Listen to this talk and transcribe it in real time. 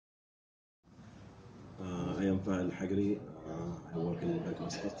I am Fahad Al Hajri. I work in Bank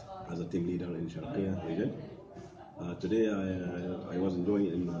Muscat as a team leader in Shirkiya region. Today I was enjoying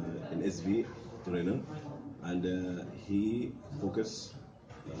in SV trainer, and he focused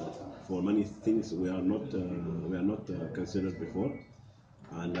for many things we are not considered before,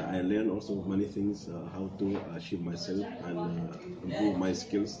 and I learned also many things how to achieve myself and improve my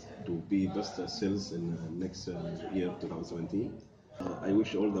skills to be best sales in next year 2017. I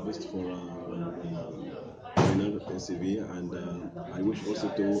wish all the best for trainer NCV, and I wish also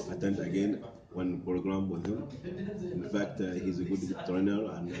to attend again one program with him. In fact, he's a good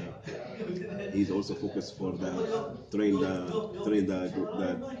trainer, and he's also focused for the train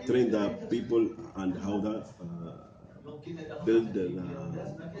the people and how the build the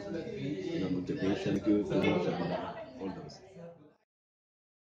motivation. Thank you very much, and all the best.